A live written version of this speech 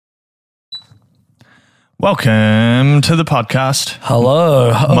Welcome to the podcast.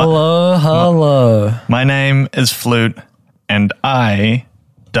 Hello. My name is Flute, and I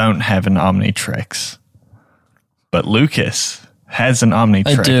don't have an Omnitrix. But Lucas has an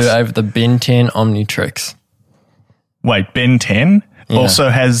Omnitrix. I do. I have the Ben 10 Omnitrix. Wait, Ben 10 also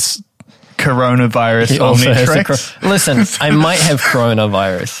has coronavirus He also has Omnitrix? Listen, I might have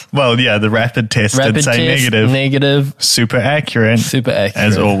coronavirus. Well, yeah, the rapid test did say negative. Negative. Super accurate.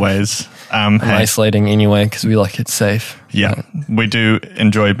 As always. I'm isolating anyway because we like it safe. Yeah, we do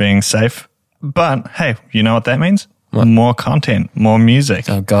enjoy being safe. But hey, you know what that means? What? More content, more music.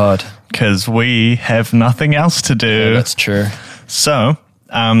 Oh, God. Because we have nothing else to do. Yeah, that's true. So,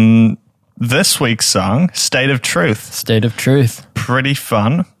 this week's song, State of Truth. State of Truth. Pretty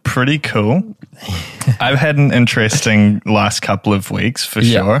fun, pretty cool. I've had an interesting last couple of weeks for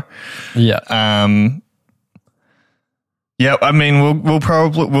sure. Yeah. Yeah, I mean,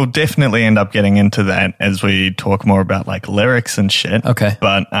 we'll definitely end up getting into that as we talk more about like lyrics and shit. Okay.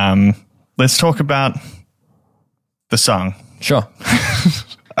 But let's talk about the song. Sure.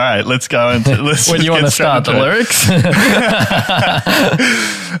 All right, let's go into. When do you want to start the lyrics?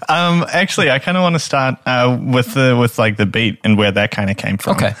 Actually, I kind of want to start with the beat and where that kind of came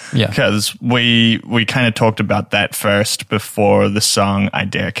from. Okay, yeah. Because we kind of talked about that first before the song "I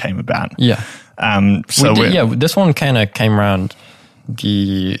Dare" came about. Yeah. This one kind of came around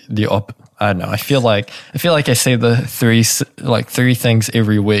I don't know. I feel like I say the three things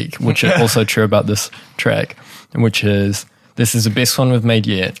every week, which is also true about this track, which is this is the best one we've made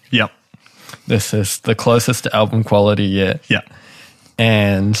yet. Yep. This is the closest to album quality yet. Yeah.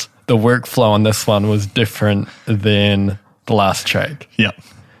 And the workflow on this one was different than the last track. Yep.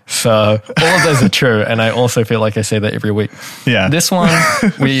 So all of those are true, and I also feel like I say that every week. Yeah. This one,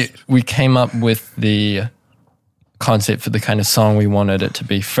 we came up with the concept for the kind of song we wanted it to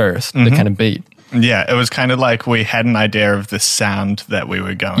be first, the kind of beat. Yeah, it was kind of like we had an idea of the sound that we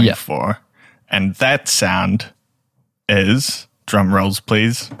were going for, and that sound is, drum rolls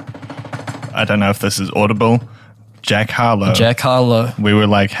please, I don't know if this is audible, Jack Harlow. Jack Harlow. We were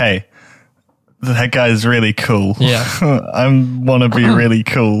like, hey, that guy's really cool. Yeah. I want to be really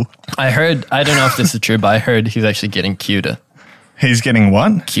cool. I don't know if this is true, but I heard he's actually getting cuter. He's getting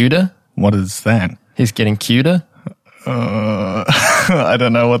what? Cuter? What is that? He's getting cuter? I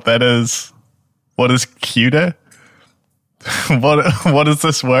don't know what that is. What is cuter? What is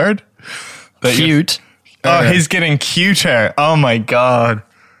this word? Cute. He's getting cuter. Oh my God.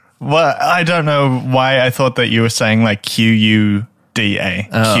 Well, I don't know why I thought that you were saying like Cuda.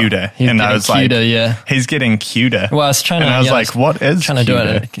 Cuter. And I was cuter, like, yeah. He's getting cuter. Well, I was trying to. And I was like, what is trying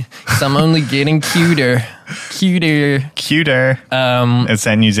cuter? to do it. So I'm only getting cuter. Cuter. It's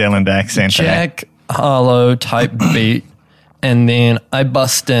that New Zealand accent. Jack Harlow type beat. And then I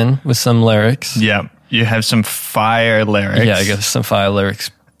bust in with some lyrics. Yeah. You have some fire lyrics. Yeah, I got some fire lyrics.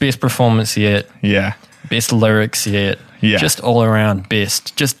 Best performance yet. Yeah. Best lyrics yet. Yeah. Just all around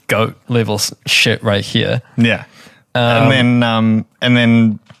best. Just GOAT level shit right here. Yeah. And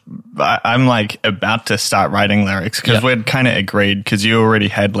then I'm like about to start writing lyrics because we'd kind of agreed because you already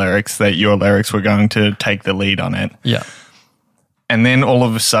had lyrics that your lyrics were going to take the lead on it. Yeah. And then all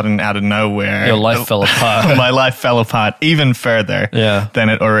of a sudden out of nowhere, your life fell apart. My life fell apart even further than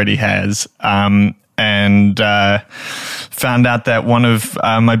it already has. And found out that one of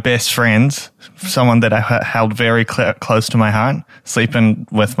my best friends, someone that I held very close to my heart, sleeping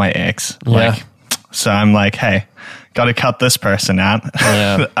with my ex. Yeah. So I'm like, hey, got to cut this person out.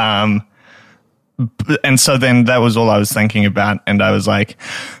 Yeah. And so then that was all I was thinking about. And I was like,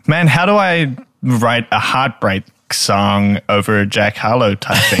 man, how do I write a heartbreak song over a Jack Harlow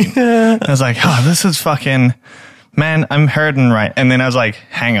type thing? I was like, oh, this is fucking, man, I'm hurting right. And then I was like,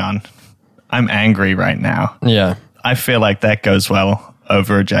 hang on, I'm angry right now. Yeah. I feel like that goes well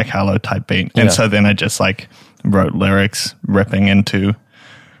over a Jack Harlow type beat. And so then I just like wrote lyrics ripping into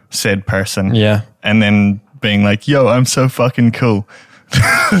said person. Yeah. And then being like, yo, I'm so fucking cool.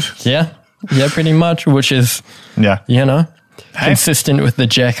 Yeah, pretty much, which is, consistent with the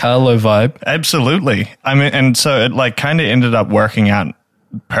Jack Harlow vibe. Absolutely. I mean, and so it like kind of ended up working out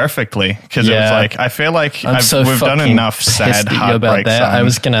perfectly because it was like, I feel like we've done enough sad heartbreak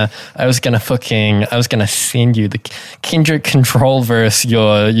songs. I was gonna send you the Kendrick Control verse,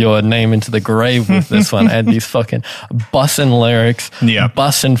 your name into the grave with this one. I had these fucking bussin' lyrics,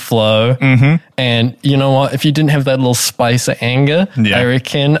 bussin' flow, and And you know what? If you didn't have that little spice of anger, I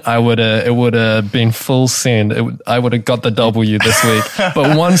reckon it would have been full send. I would have got the W this week.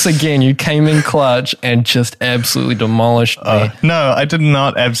 But once again, you came in clutch and just absolutely demolished me. No, I did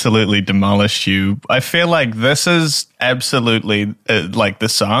not absolutely demolish you. I feel like this is absolutely like the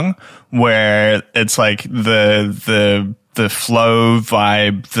song where it's like the flow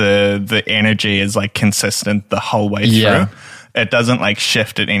vibe, the energy is like consistent the whole way through. It doesn't like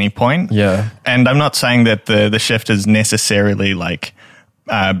shift at any point. Yeah. And I'm not saying that the shift is necessarily like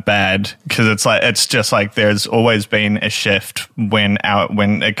bad, because it's just like there's always been a shift when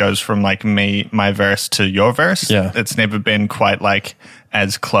it goes from like my verse to your verse. Yeah. It's never been quite like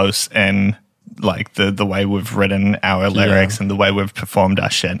as close in like the way we've written our lyrics and the way we've performed our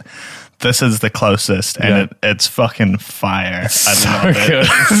shit. This is the closest, and it's fucking fire. I love it.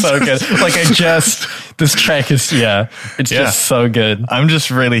 So good. Like this track is, it's just so good. I'm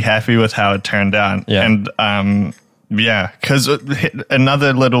just really happy with how it turned out. Yeah. And, because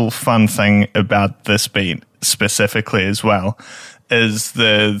another little fun thing about this beat specifically as well is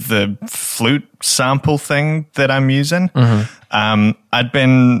the flute sample thing that I'm using.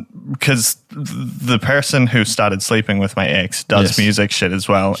 Because the person who started sleeping with my ex does music shit as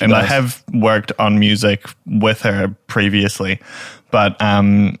well. And I have worked on music with her previously, but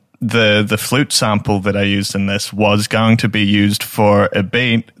the flute sample that I used in this was going to be used for a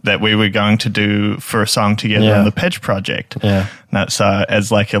beat that we were going to do for a song together on the Pitch project. Yeah. So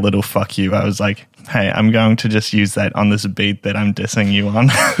as like a little fuck you, I was like, hey, I'm going to just use that on this beat that I'm dissing you on.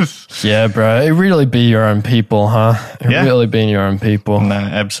 Yeah, bro. It really be your own people, huh? Really being your own people. No,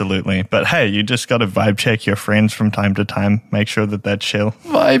 absolutely. But hey, you just got to vibe check your friends from time to time. Make sure that that's chill.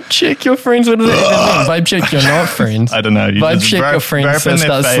 Vibe check your friends? What does that even mean? Vibe check you're not friends? I don't know. You vibe check your friends and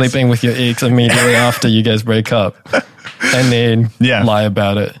start sleeping with your ex immediately after you guys break up. And then lie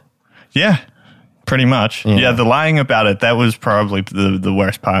about it. Yeah. Pretty much. Yeah, the lying about it, that was probably the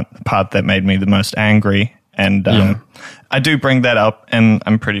worst part that made me the most angry. And I do bring that up, and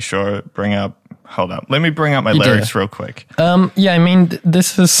I'm pretty sure hold up. Let me bring up my lyrics real quick. I mean,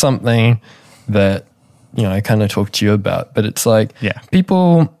 this is something that, I kind of talked to you about, but it's like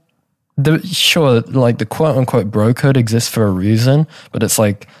people, like the quote unquote bro code exists for a reason, but it's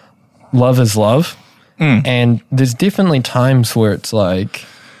like love is love. And there's definitely times where it's like,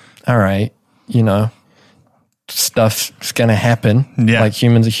 all right, stuff's going to happen. Yeah. Like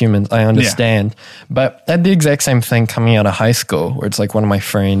humans are humans. I understand. Yeah. But I had the exact same thing coming out of high school where it's like one of my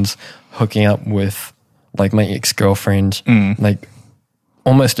friends hooking up with like my ex-girlfriend, like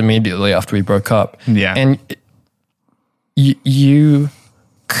almost immediately after we broke up. Yeah. And you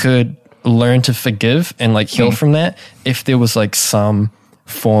could learn to forgive and like heal from that if there was like some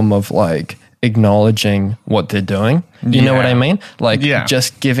form of like acknowledging what they're doing. You know what I mean? Like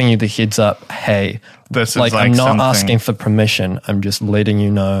just giving you the heads up, hey, this is like I'm not asking for permission. I'm just letting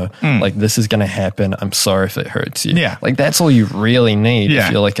you know, like this is going to happen. I'm sorry if it hurts you. Yeah. Like that's all you really need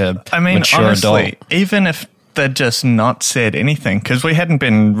if you're like a mature honestly, adult. Even if they'd just not said anything, because we hadn't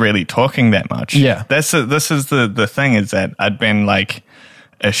been really talking that much. Yeah. This is the thing is that I'd been like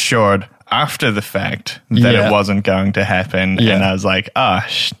assured after the fact that it wasn't going to happen. Yeah. And I was like, all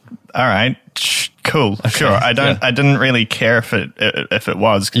right, cool, okay, sure. I didn't really care if it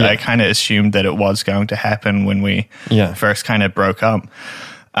was. I kind of assumed that it was going to happen when we first kind of broke up.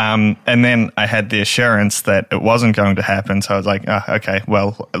 And then I had the assurance that it wasn't going to happen. So I was like, okay,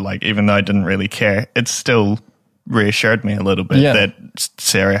 well, like even though I didn't really care, it still reassured me a little bit that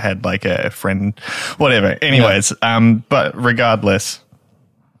Sarah had like a friend, whatever. Anyways, but regardless,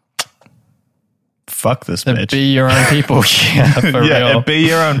 fuck this bitch. Be your own people. For real. Be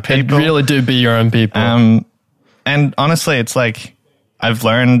your own people. Really do be your own people. And honestly, it's like I've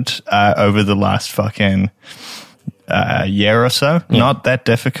learned over the last fucking year or so, not that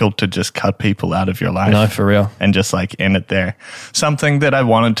difficult to just cut people out of your life. No, for real. And just like end it there. Something that I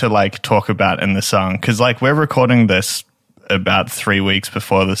wanted to like talk about in the song, because like we're recording this about 3 weeks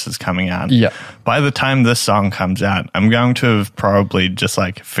before this is coming out. Yeah. By the time this song comes out, I'm going to have probably just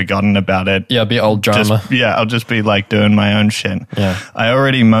like forgotten about it. Yeah, be old drama. I'll just be like doing my own shit. Yeah. I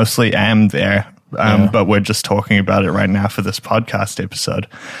already mostly am there, but we're just talking about it right now for this podcast episode.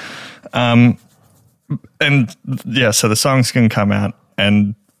 So the song's going to come out,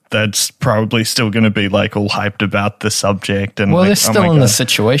 and that's probably still going to be like all hyped about the subject. And well, like, they're still in the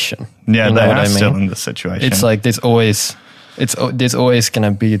situation. Yeah, they are still in the situation. It's like there's always going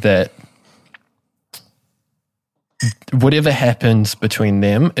to be that whatever happens between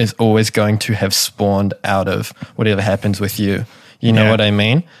them is always going to have spawned out of whatever happens with you. You know what I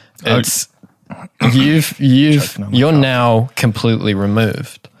mean? It's you're now completely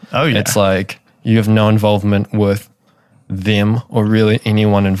removed. Oh yeah. It's like you have no involvement with them or really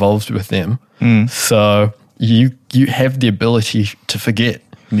anyone involved with them. So you have the ability to forget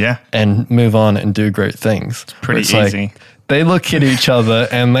and move on and do great things. It's pretty easy. Like, they look at each other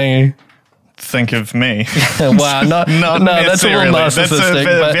and they think of me. Wow, no, that's a little narcissistic.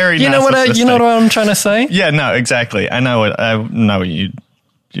 That's very you know what you know what I'm trying to say? Yeah, no, exactly. I know what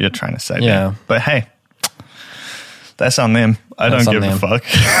you're trying to say. Yeah, there. But hey, that's on them. I don't give a fuck.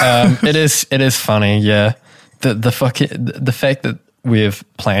 It is funny. Yeah, the fact that we've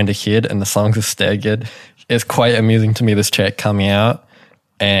planned ahead and the songs are staggered is quite amusing to me. This chat coming out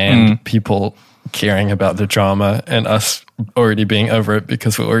and people caring about the drama and us already being over it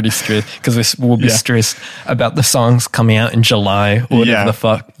because we're already stressed because we'll be stressed about the songs coming out in July or whatever the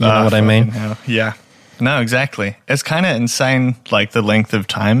fuck, you know what I mean? Hell. Yeah. No, exactly. It's kind of insane, like the length of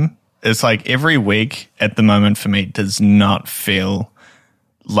time. It's like every week at the moment for me does not feel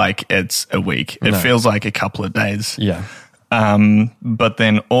like it's a week. It feels like a couple of days. Yeah. But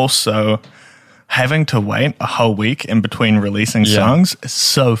then also having to wait a whole week in between releasing songs is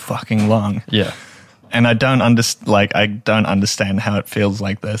so fucking long. Yeah. And I don't understand how it feels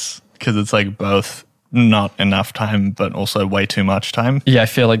like this because it's like both not enough time, but also way too much time. Yeah, I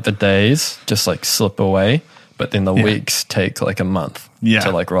feel like the days just like slip away, but then the weeks take like a month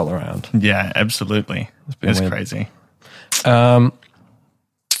to like roll around. Yeah, absolutely. It's crazy.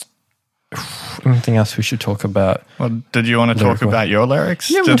 Anything else we should talk about? Well, did you want to talk about your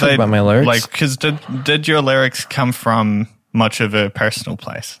lyrics? Yeah, we'll talk about my lyrics. Like, because did your lyrics come from much of a personal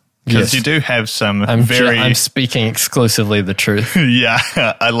place? Because you do have some I'm speaking exclusively the truth. Yeah,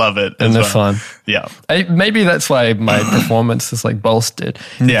 I love it. And this one. Yeah. Maybe that's why my performance is like bolstered.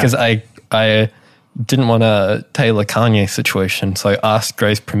 Because I didn't want a Taylor Kanye situation, so I asked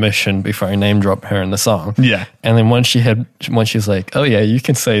Grace permission before I name dropped her in the song. Yeah. And then once she's like, oh yeah, you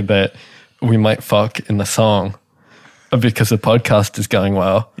can say that we might fuck in the song because the podcast is going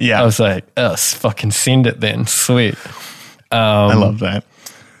well. Yeah. I was like, oh, fucking send it then. Sweet. I love that.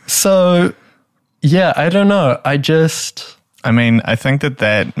 So, yeah, I don't know. I think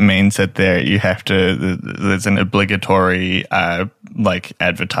that means that there's an obligatory like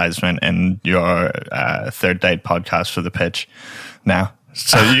advertisement in your Third Date podcast for the pitch now.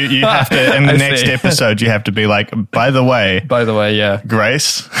 So you have to, in the next episode, you have to be like, by the way, yeah,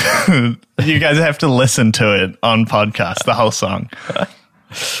 Grace, you guys have to listen to it on podcast, the whole song.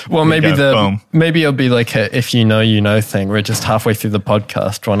 Well, maybe it'll be like a if you know thing where just halfway through the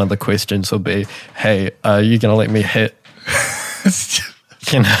podcast, one of the questions will be, hey, are you going to let me hit?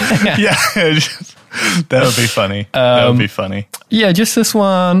 Yeah, that would be funny. That would be funny. Yeah, just this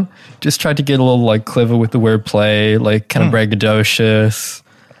one. Just tried to get a little like clever with the wordplay, like kind of braggadocious.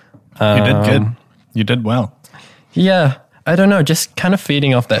 You did good. You did well. Yeah, I don't know. Just kind of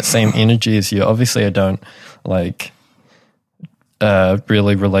feeding off that same energy as you. Obviously, I don't like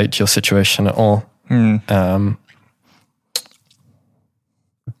really relate to your situation at all.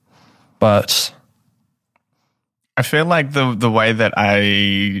 But I feel like the way that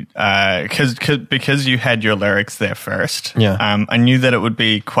because you had your lyrics there first, I knew that it would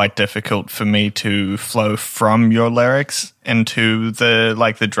be quite difficult for me to flow from your lyrics into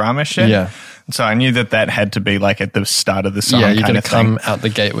the drama shit. Yeah. So I knew that had to be like at the start of the song. Yeah, you're going to come out the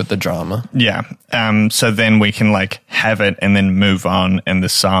gate with the drama. Yeah. So then we can like have it and then move on in the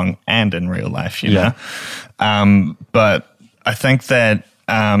song and in real life, you know? But I think that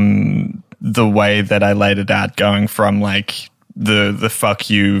the way that I laid it out, going from like the fuck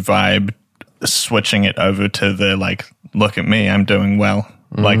you vibe, switching it over to the like, look at me, I'm doing well.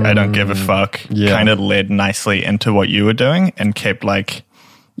 Like, I don't give a fuck. Yeah. Kind of led nicely into what you were doing and kept like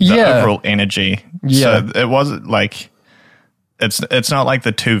the overall energy. Yeah. So it wasn't like, it's not like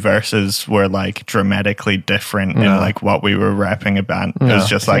the two verses were like dramatically different in like what we were rapping about. It was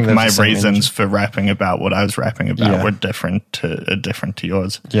just like my reasons for rapping about what I was rapping about were different to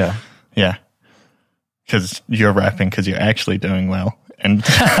yours. Yeah. Yeah. Because you're rapping because you're actually doing well. And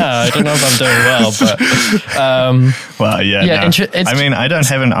I don't know if I'm doing well, but well, yeah. No. I don't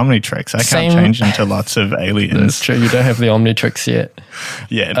have an Omnitrix. I can't change into lots of aliens. That's true. You don't have the Omnitrix yet.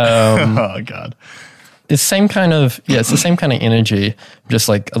 Yeah. Oh god. It's the same kind of energy, just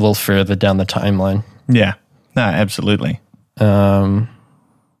like a little further down the timeline. Yeah. No, absolutely.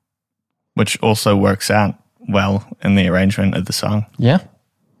 Which also works out well in the arrangement of the song. Yeah.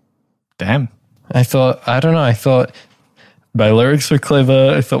 Damn. I thought my lyrics were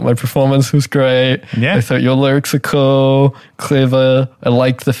clever. I thought my performance was great. Yeah. I thought your lyrics are cool, clever. I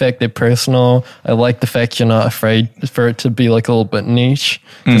liked the fact they're personal. I like the fact you're not afraid for it to be like a little bit niche,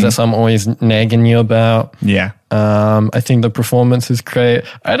 because that's what I'm always nagging you about. Yeah. I think the performance is great.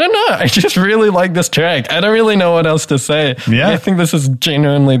 I don't know. I just really like this track. I don't really know what else to say. Yeah. I think this is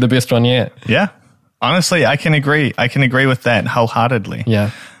genuinely the best one yet. Yeah. Honestly, I can agree. I can agree with that wholeheartedly.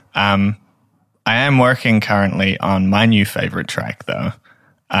 Yeah. I am working currently on my new favorite track, though,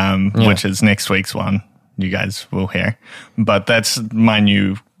 which is next week's one. You guys will hear, but that's my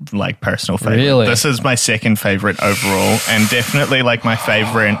new like personal favorite. Really? This is my second favorite overall, and definitely like my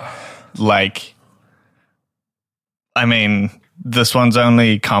favorite. Like, I mean, this one's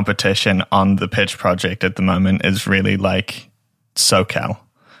only competition on the Pitch project at the moment is really like SoCal,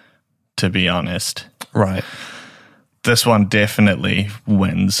 to be honest. Right. This one definitely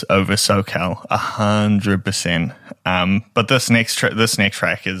wins over SoCal 100%. But this next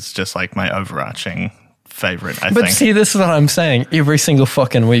track is just like my overarching favorite, I think. But see, this is what I'm saying. Every single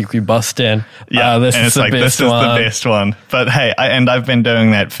fucking week we bust in. Yeah, this is the best one. This is the best one. But hey, I've been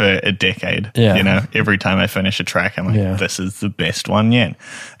doing that for a decade. Yeah. You know, every time I finish a track, I'm like, this is the best one yet.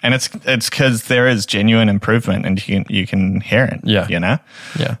 And it's because there is genuine improvement, and you can hear it. Yeah. You know.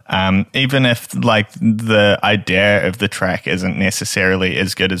 Yeah. Even if like the idea of the track isn't necessarily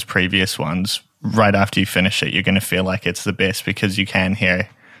as good as previous ones, right after you finish it, you're going to feel like it's the best because you can hear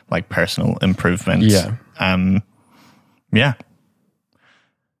like personal improvements. Yeah. Yeah.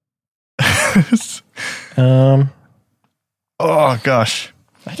 Oh gosh.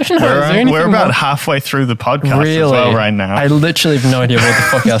 I don't know. We're about halfway through the podcast really? as well right now. I literally have no idea what the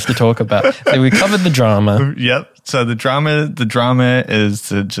fuck else to talk about. So we covered the drama. Yep. So the drama is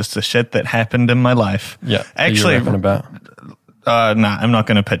just the shit that happened in my life. Yeah. Actually, about. No, I'm not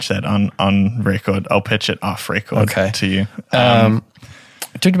going to pitch that on record. I'll pitch it off record to you.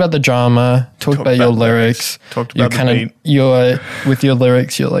 Talked about the drama, talked about your lyrics. Talked about the beat. With your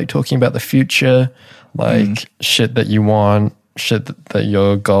lyrics, you're like talking about the future, like shit that you want, shit that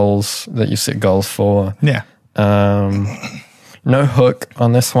your goals, that you set goals for. Yeah. No hook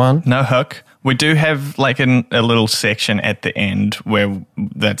on this one. No hook. We do have like a little section at the end where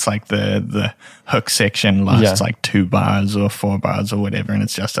that's like the hook section lasts like 2 bars or 4 bars or whatever, and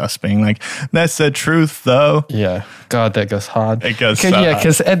it's just us being like, "That's the truth, though." Yeah, God, that goes hard. It goes so hard.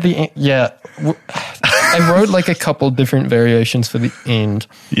 Because at the end, I wrote like a couple different variations for the end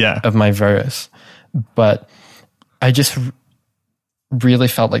of my verse, but I just really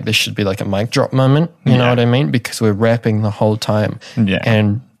felt like there should be like a mic drop moment. You know what I mean? Because we're rapping the whole time,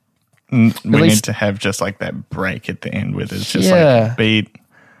 and we need to have just like that break at the end where there's just like a beat.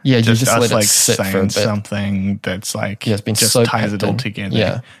 Yeah, you just us let like it sit for a saying bit. something that's like it's been just so ties it all packed in.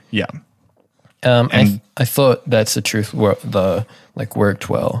 together. Yeah. I thought That's the Truth worked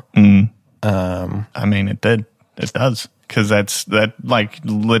well. I mean, it did. It does. Because that like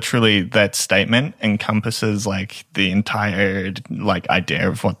literally that statement encompasses like the entire like idea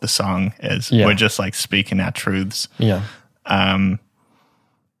of what the song is. Yeah. We're just like speaking our truths. Yeah.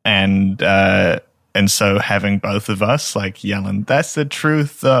 And so having both of us like yelling, "That's the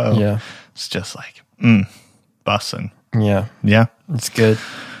truth," though. Yeah. It's just like bussin'. Yeah. Yeah. It's good.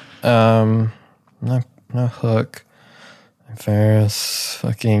 No hook. Verse,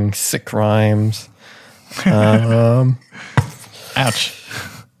 fucking sick rhymes. Ouch.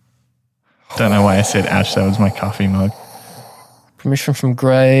 Don't know why I said ouch. That was my coffee mug. Permission from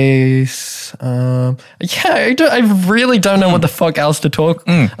Grace. I really don't know what the fuck else to talk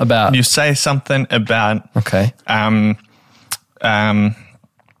about. You say something about bad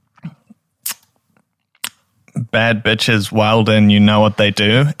bitches wild and you know what they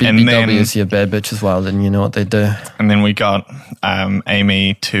do. BBW is your bad bitches wild and you know what they do. And then we got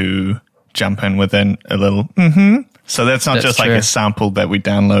Amy to jump in within a little So that's not just true. Like a sample that we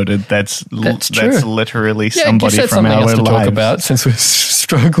downloaded. That's literally somebody from our lives. To talk about since we're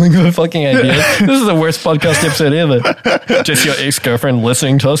struggling with fucking ideas. This is the worst podcast episode ever. Just your ex-girlfriend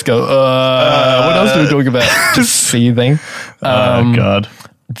listening to us go, what else do we talk about? Just seething. Oh, God.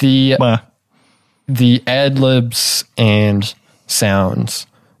 The ad-libs and sounds,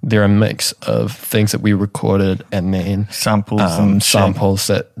 they're a mix of things that we recorded and then samples and samples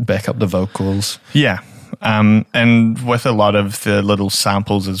that back up the vocals. Yeah. And with a lot of the little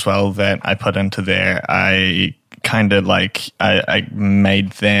samples as well that I put into there, I kind of like, I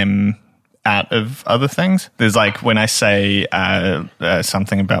made them out of other things. There's like when I say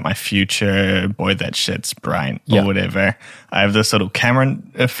something about my future, boy, that shit's bright or whatever, I have this little camera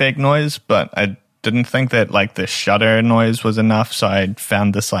effect noise, but I didn't think that like the shutter noise was enough. So I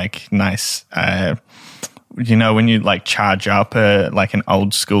found this like nice you know, when you like charge up like an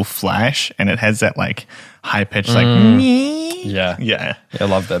old school flash and it has that like high pitch, like, yeah, I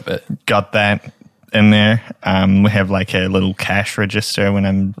love that bit. Got that in there. We have like a little cash register when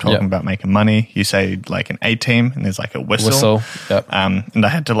I'm talking about making money. You say like an A team and there's like a whistle. Yep. And I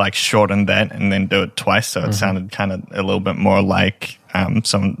had to like shorten that and then do it twice. So it sounded kind of a little bit more like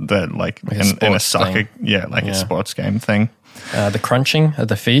some that like in a soccer, a sports game thing. The crunching at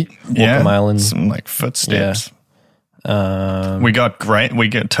the feet, walk a mile in. Some like footsteps. We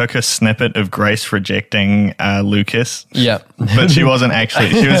took a snippet of Grace rejecting Lucas. Yeah. But she wasn't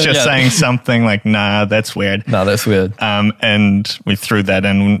actually. She was just saying something like, nah, that's weird. Nah, that's weird. And we threw that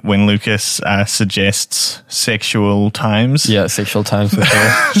in when Lucas suggests sexual times. Yeah, sexual times with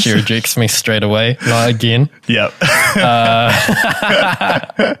her. She rejects me straight away. Not again. Yep.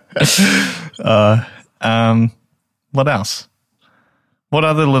 What else? What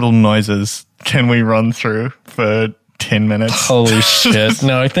other little noises can we run through for 10 minutes? Holy shit.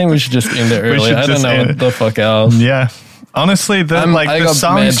 No, I think we should just end it early. I don't know what the fuck else. Yeah. Honestly, the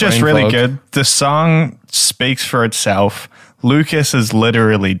song is just really good. The song speaks for itself. Lucas is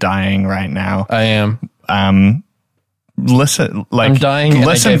literally dying right now. I am. I'm dying.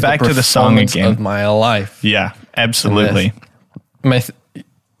 Listen back to the song again. Of my life. Yeah, absolutely.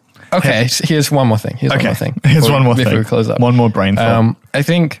 Okay, here's one more thing. Here's one more thing. Before we close up. One more brain thought. I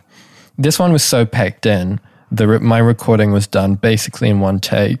think this one was so packed in. My recording was done basically in one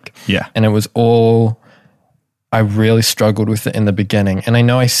take. Yeah. And it was all, I really struggled with it in the beginning. And I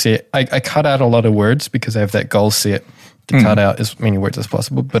know I cut out a lot of words because I have that goal set to cut out as many words as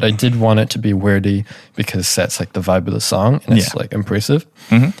possible. But I did want it to be wordy because that's like the vibe of the song and it's like impressive.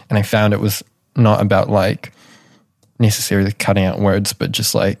 Mm-hmm. And I found it was not about like necessarily cutting out words, but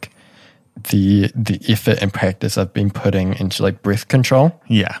just like the effort and practice I've been putting into like breath control.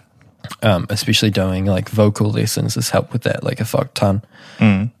 Yeah. Especially doing like vocal lessons has helped with that like a fuck ton.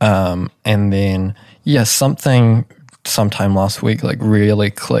 And then something sometime last week like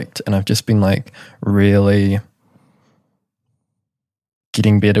really clicked and I've just been like really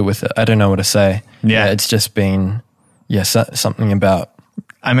getting better with it. I don't know what to say. Yeah, it's just been something about.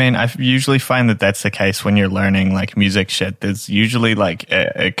 I mean, I usually find that that's the case when you're learning like music shit. There's usually like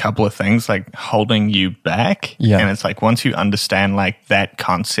a couple of things like holding you back. Yeah. And it's like once you understand like that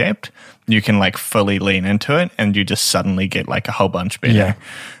concept, you can like fully lean into it and you just suddenly get like a whole bunch better. Yeah.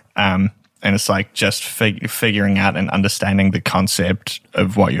 And it's like just figuring out and understanding the concept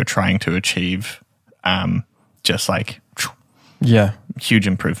of what you're trying to achieve. Just like huge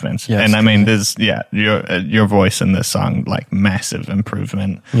improvements. Yeah, and I mean, there's your voice in this song, like massive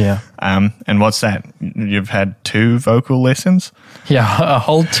improvement. Yeah. And what's that? You've had 2 vocal lessons? Yeah, a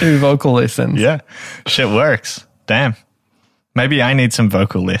whole 2 vocal lessons. Yeah, shit works. Damn. Maybe I need some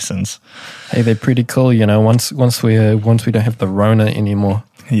vocal lessons. Hey, they're pretty cool. You know, once we don't have the Rona anymore.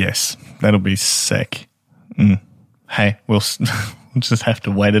 Yes, that'll be sick. Hey, we'll just have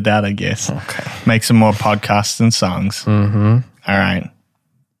to wait it out, I guess. Okay. Make some more podcasts and songs. Mm-hmm. All right.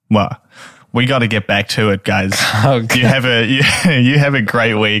 Well, we got to get back to it, guys. Okay. You have a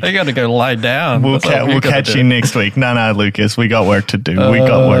great week. I got to go lie down. We'll catch you next week. No, Lucas, we got work to do. We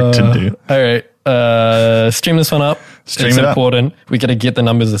got work to do. All right. Stream this one up. It's important. We got to get the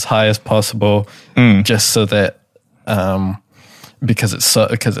numbers as high as possible, just so that because it's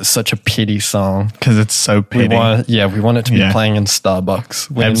such a petty song. Because it's so petty. We want it to be playing in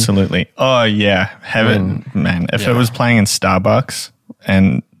Starbucks. Absolutely. Oh yeah, man. If it was playing in Starbucks,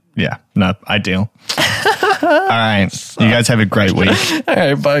 and ideal. All right, you guys have a great week. All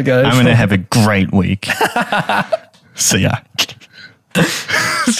right, bye guys. I'm gonna have a great week. See ya.